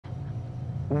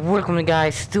Welcome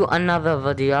guys to another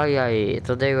video.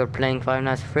 Today we're playing Five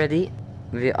Nights at Freddy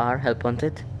VR Help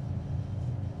Wanted.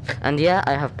 And yeah,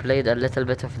 I have played a little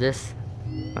bit of this.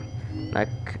 Like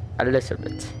a little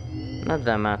bit. Not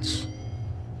that much.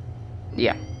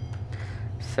 Yeah.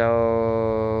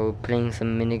 So playing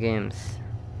some mini games.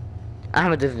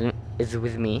 Ahmed is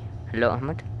with me. Hello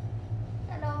Ahmed.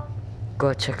 Hello.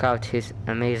 Go check out his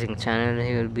amazing channel.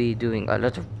 He will be doing a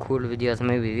lot of cool videos,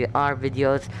 maybe VR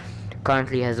videos.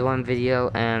 Currently has one video,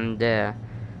 and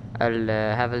I'll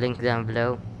have a link down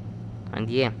below. And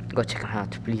yeah, go check him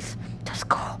out, please. Just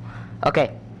go.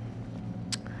 Okay.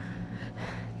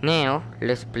 Now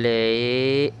let's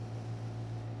play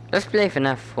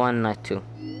FNAF 1 Night 2.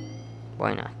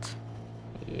 Why not?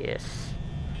 Yes.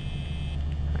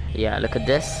 Yeah, look at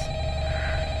this.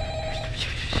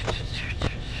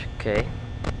 Okay.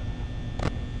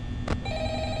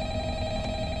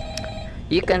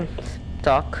 You can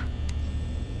talk.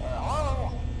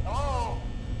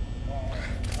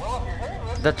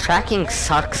 The tracking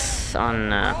sucks on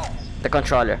the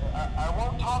controller. I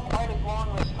won't talk quite as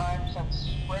long this time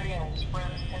since Freddy and his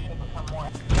friends tend to become more.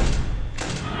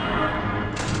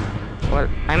 Well,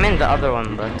 I'm in the other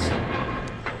one, but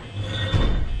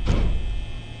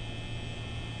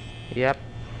yep.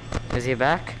 Is he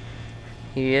back?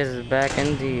 He is back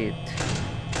indeed.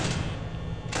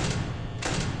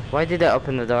 Why did I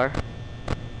open the door?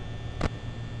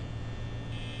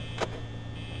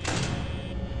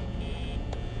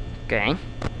 Okay.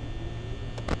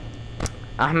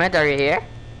 Ahmed, are you here?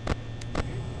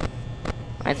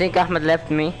 I think Ahmed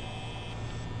left me.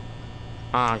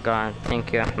 Oh god,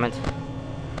 thank you Ahmed.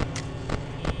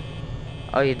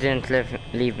 Oh, you didn't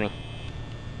leave me.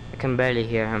 I can barely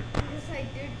hear him. Yes, I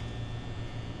did.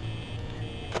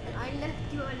 I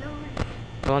left you alone.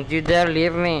 Don't you dare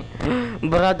leave me,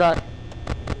 brother. I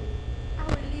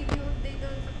will leave you if they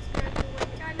don't subscribe to my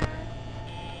channel.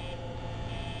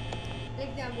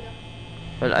 Like down below.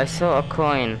 Well, I saw a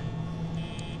coin,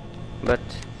 but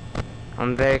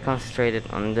I'm very concentrated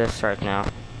on this right now.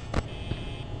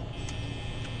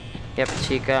 Yep,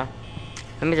 Chica.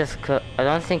 Let me just I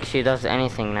don't think she does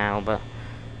anything now, but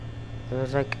it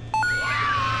was like...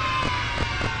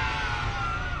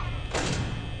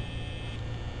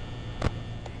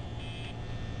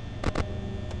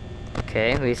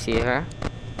 Okay, we see her.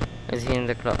 Is he in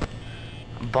the club?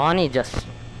 Bonnie just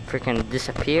freaking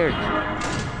disappeared.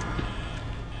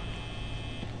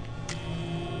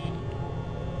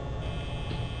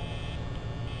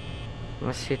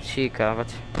 I see Chica,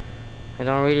 but I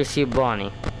don't really see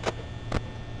Bonnie.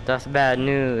 That's bad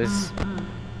news.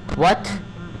 What?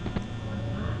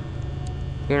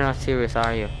 You're not serious,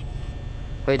 are you?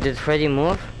 Wait, did Freddy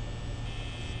move?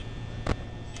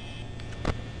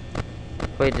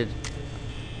 Wait, did...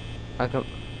 I don't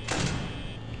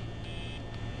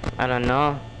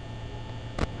know.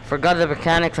 Forgot the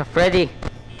mechanics of Freddy.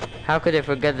 How could I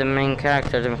forget the main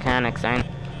character, the mechanics? No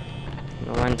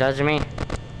one judge me.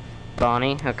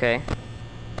 Bonnie, okay.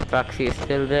 Foxy is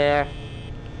still there.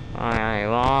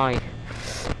 Why?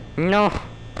 No!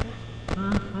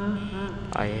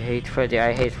 I hate Freddy,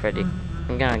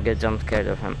 I'm gonna get jump scared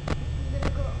of him.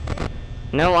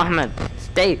 No, Ahmed!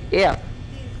 Stay here!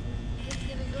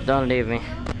 Don't leave me.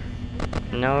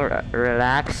 No,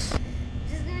 relax.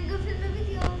 Just gonna go film a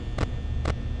video.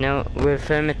 No, we'll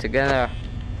film it together.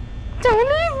 Don't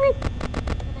leave me!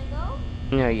 Can I go?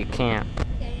 No, you can't.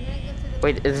 Okay, I'm gonna go to the...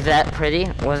 Wait, is that Freddy?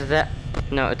 Was that?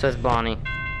 No, it was Bonnie.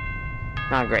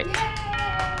 Oh, great. Yay!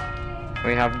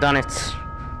 We have done it.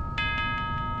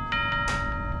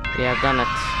 We have done it.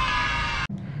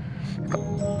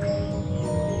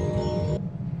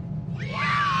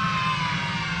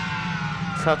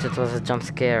 Thought it was a jump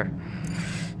scare.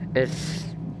 It's...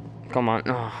 Come on.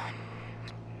 Oh.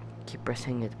 Keep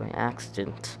pressing it by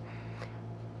accident.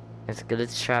 Is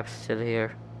Glitch Trap still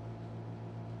here?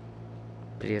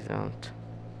 Please don't.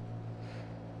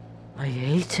 I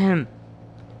hate him.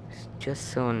 It's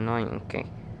just so annoying. Okay.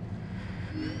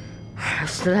 I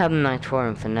still have Night 4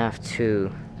 in FNAF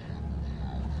 2.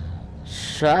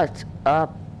 Shut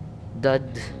up,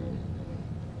 dud.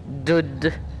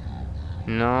 Dude.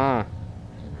 No.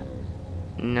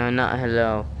 No, not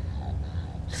hello.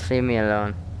 Just leave me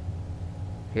alone.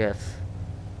 Yes.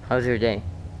 How's your day?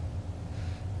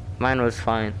 Mine was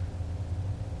fine.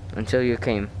 Until you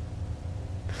came.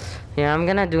 Yeah, I'm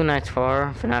gonna do Night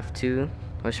 4, FNAF 2.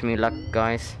 Wish me luck,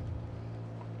 guys.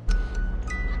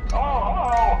 Oh,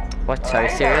 hello! What, are you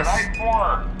Hey serious? there, Night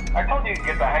 4. I told you to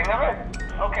get the hang of it.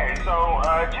 Okay, so,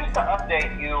 just to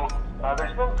update you,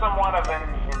 there's been somewhat of an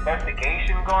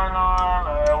investigation going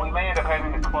on. We may end up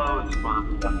having to close for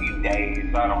a few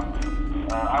days. I don't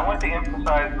I want to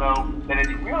emphasize, though, that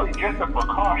it's really just a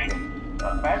precaution.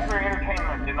 Fazbear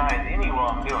Entertainment denies any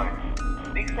wrongdoing.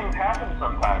 These things happen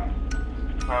sometimes.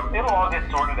 It'll all get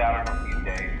sorted out in a few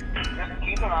days. Just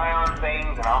keep an eye on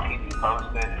things, and I'll keep you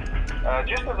posted.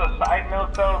 Just as a side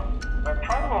note, though,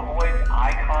 try to avoid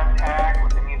eye contact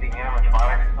with any of the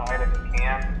animatronics side if you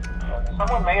can.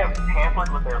 Someone may have tampered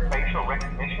with their facial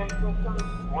recognition systems.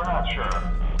 We're not sure.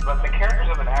 But the characters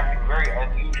have been acting very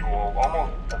unusual,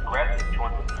 almost aggressive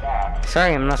towards the staff.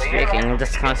 Sorry, I'm not speaking, I'm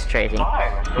just concentrating.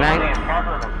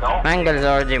 Mangle is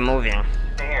already moving.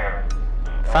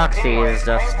 Foxy is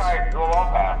just...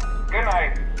 Good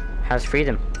night. has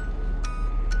freedom.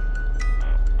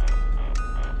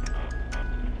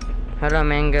 Hello,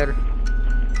 Mangle.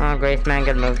 Oh, great,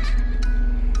 Mangle moved.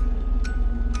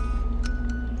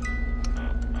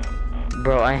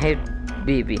 Bro, I hate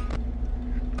BB.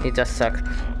 He just sucks.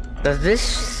 Does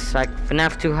this, like,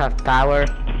 FNAF 2 have power?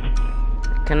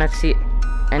 I cannot see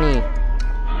any.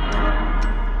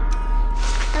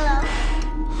 Hello.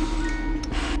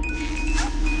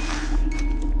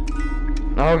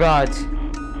 Oh god.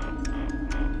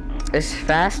 It's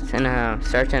fast in a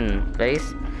certain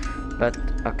place, but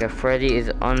okay, Freddy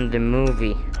is on the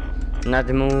movie. Not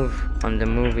the move, on the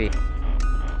movie.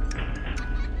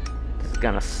 This is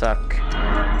gonna suck.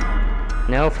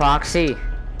 No, Foxy.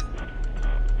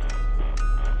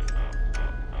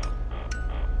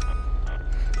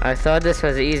 I thought this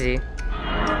was easy.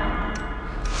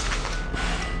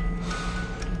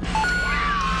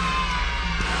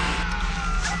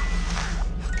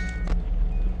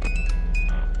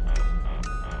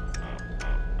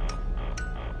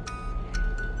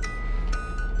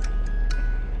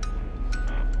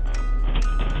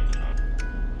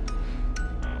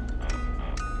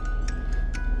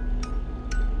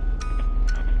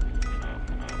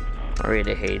 I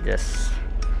really hate this.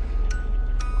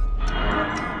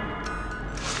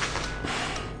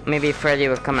 Maybe Freddy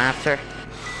will come after.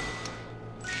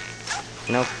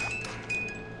 Nope.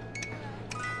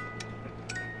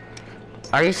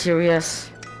 Are you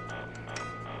serious?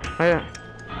 I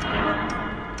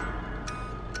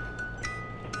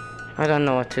don't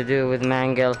know what to do with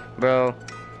Mangle, bro.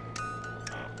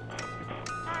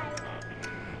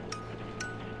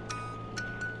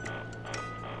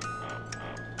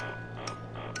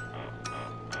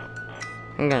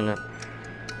 I'm gonna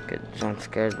get jump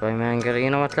scared by Mangle. You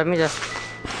know what? Let me just...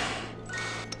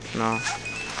 No.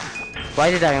 Why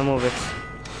did I remove it?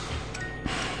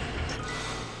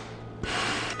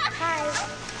 Hi.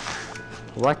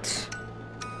 What?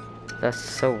 That's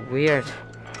so weird.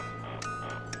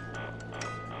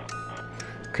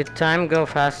 Could time go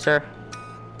faster?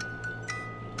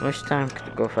 Wish time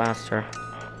could go faster.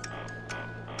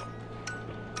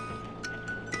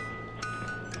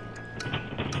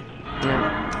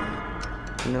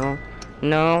 No.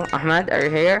 No. Ahmed, are you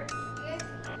here? Yes.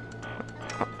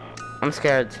 I'm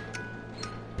scared.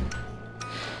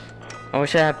 I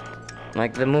wish I had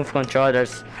like the move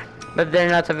controllers, but they're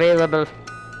not available.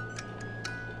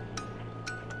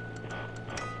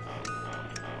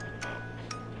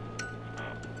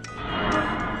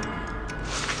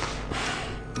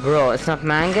 Bro, it's not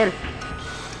Mangle?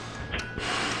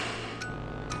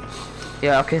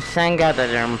 Yeah, okay, thank God I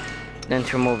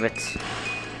didn't remove it.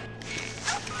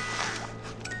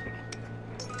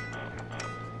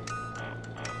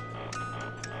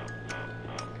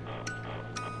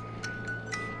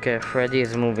 Okay, Freddy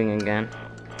is moving again.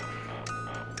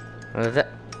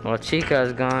 Well, Chica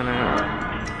is gone.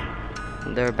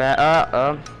 They're back.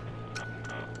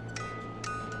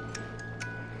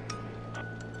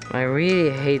 I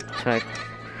really hate like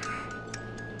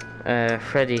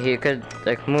Freddy. He could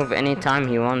like move anytime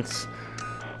he wants.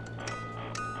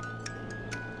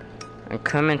 And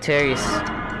commentary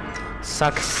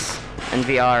sucks in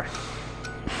VR.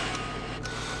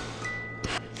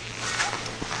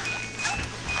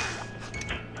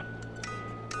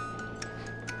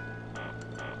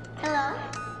 Hello.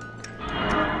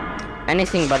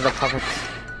 Anything but the puppet.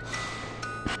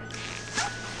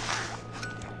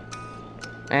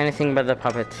 Anything but the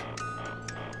puppet.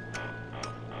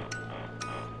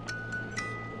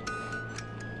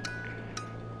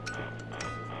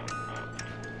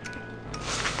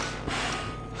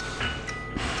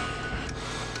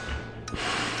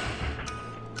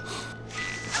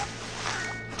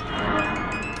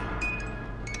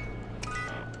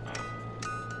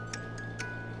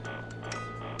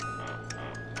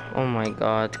 Oh my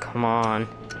god, come on.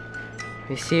 Are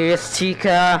you serious,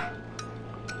 Chica?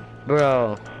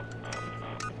 Bro.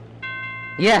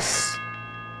 Yes!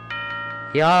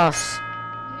 Yes!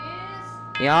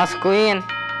 Yes, Queen!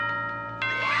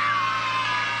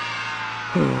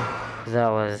 That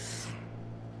was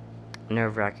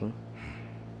nerve-wracking.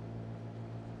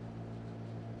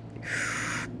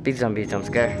 Big zombie jump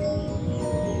scare.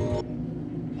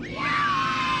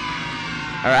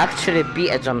 Or actually be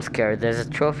a jump scare. There's a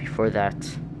trophy for that.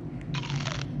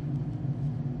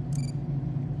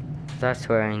 That's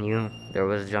where I knew there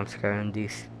was a jump scare in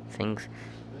these things.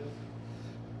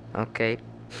 Okay.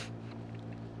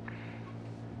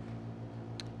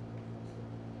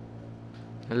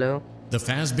 Hello? The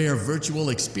Fazbear Virtual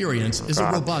Experience is a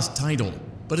robust title,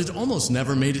 but it almost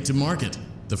never made it to market.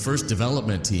 The first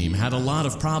development team had a lot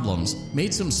of problems,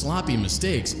 made some sloppy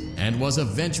mistakes, and was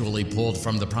eventually pulled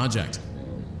from the project.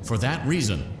 For that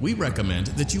reason, we recommend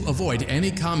that you avoid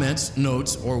any comments,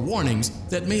 notes, or warnings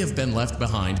that may have been left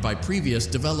behind by previous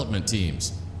development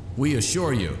teams. We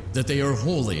assure you that they are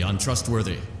wholly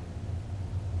untrustworthy.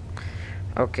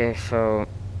 Okay, so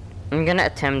I'm gonna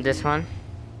attempt this one.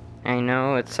 I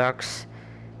know it sucks.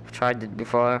 I've tried it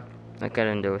before. I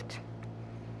couldn't do it.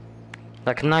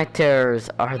 Like, night terrors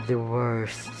are the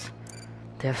worst.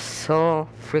 They have so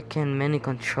freaking many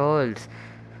controls.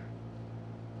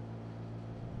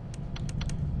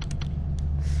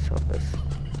 So this.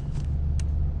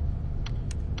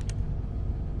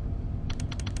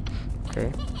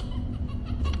 Okay.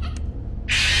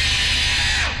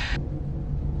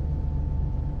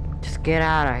 Just get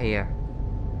out of here.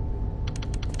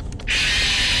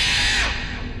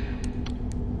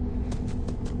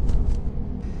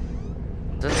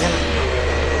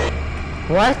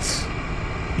 What?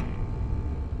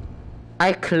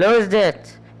 I closed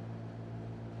it.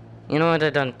 You know what? I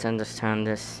don't understand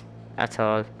this at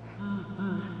all.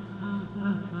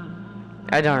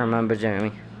 I don't remember,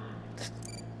 Jeremy.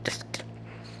 Just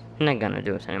I'm not gonna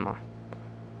do it anymore.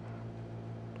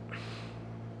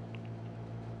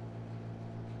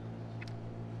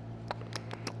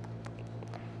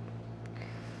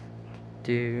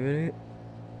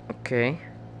 Okay.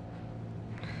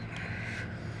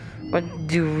 What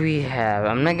do we have?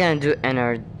 I'm not gonna do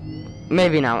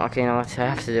maybe now. Okay, you know what I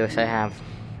have to do is I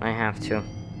have to.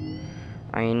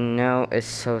 I know it's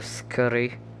so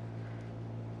scary,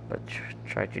 but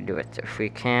try to do it. If we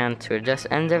can't, we'll just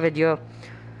end the video.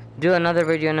 Do another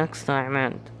video next time,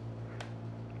 and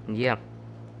yeah.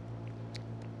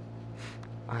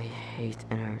 I hate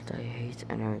inert. I hate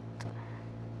inert.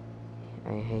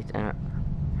 I hate inert.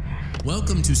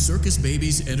 Welcome to Circus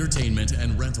Baby's Entertainment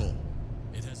and Rental.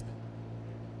 It has been...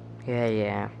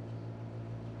 Yeah.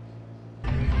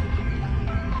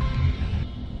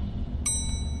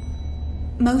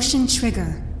 Motion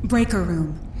trigger. Breaker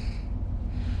room.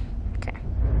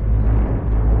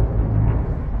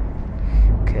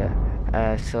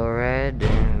 Okay. So red.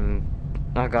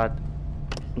 Oh god.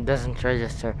 Doesn't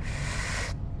register.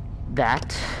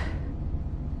 That.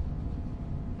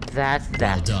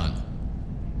 Well done.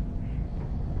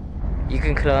 You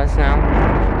can close now.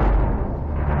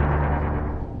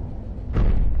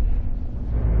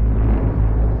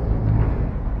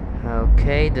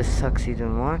 Okay, this sucks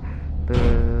even more.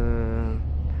 Boom.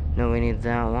 No, we need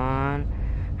that one.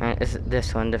 And it's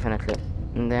this one, definitely.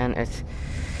 And then it's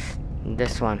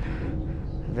this one.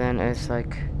 Then it's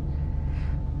like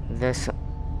this.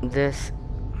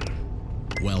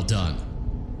 Well done.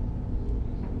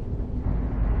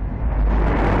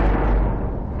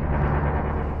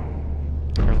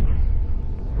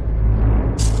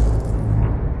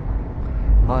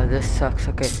 Oh, this sucks.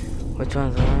 Okay, which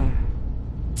one's the one?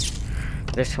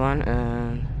 This one,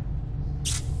 and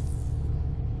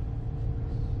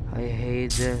I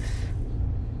hate this.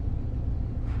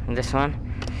 And this one,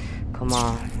 come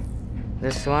on.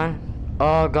 This one,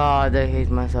 oh god, I hate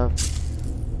myself.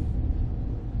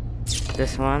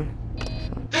 This one.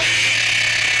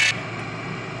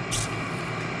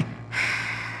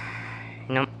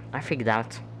 No, I figured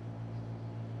out.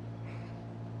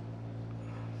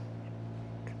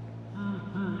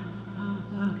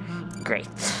 Great.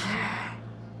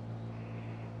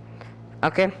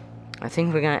 Okay, I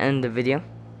think we're gonna end the video.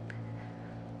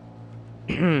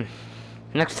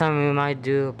 Next time we might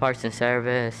do parts and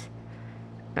service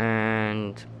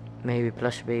and maybe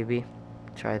plush baby.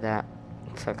 Try that.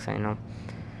 It sucks, I know.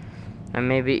 And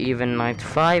maybe even night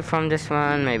 5 from this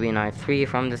one, maybe night 3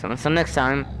 from this one. So next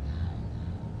time,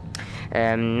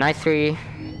 night 3,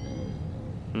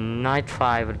 night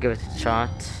 5, we'll give it a shot.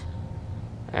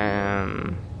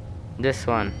 This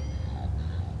one,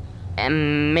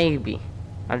 and maybe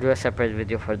I'll do a separate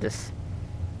video for this.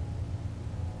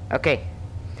 Okay,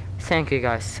 thank you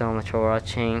guys so much for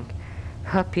watching.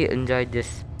 Hope you enjoyed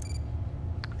this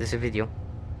video,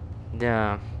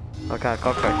 the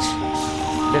cockroach,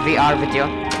 the VR video.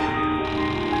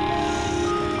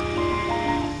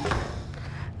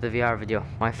 the VR video.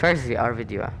 My first VR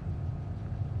video.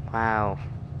 Wow.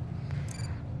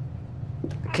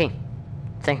 Okay.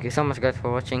 Thank you so much guys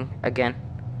for watching again.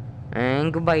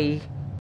 And goodbye.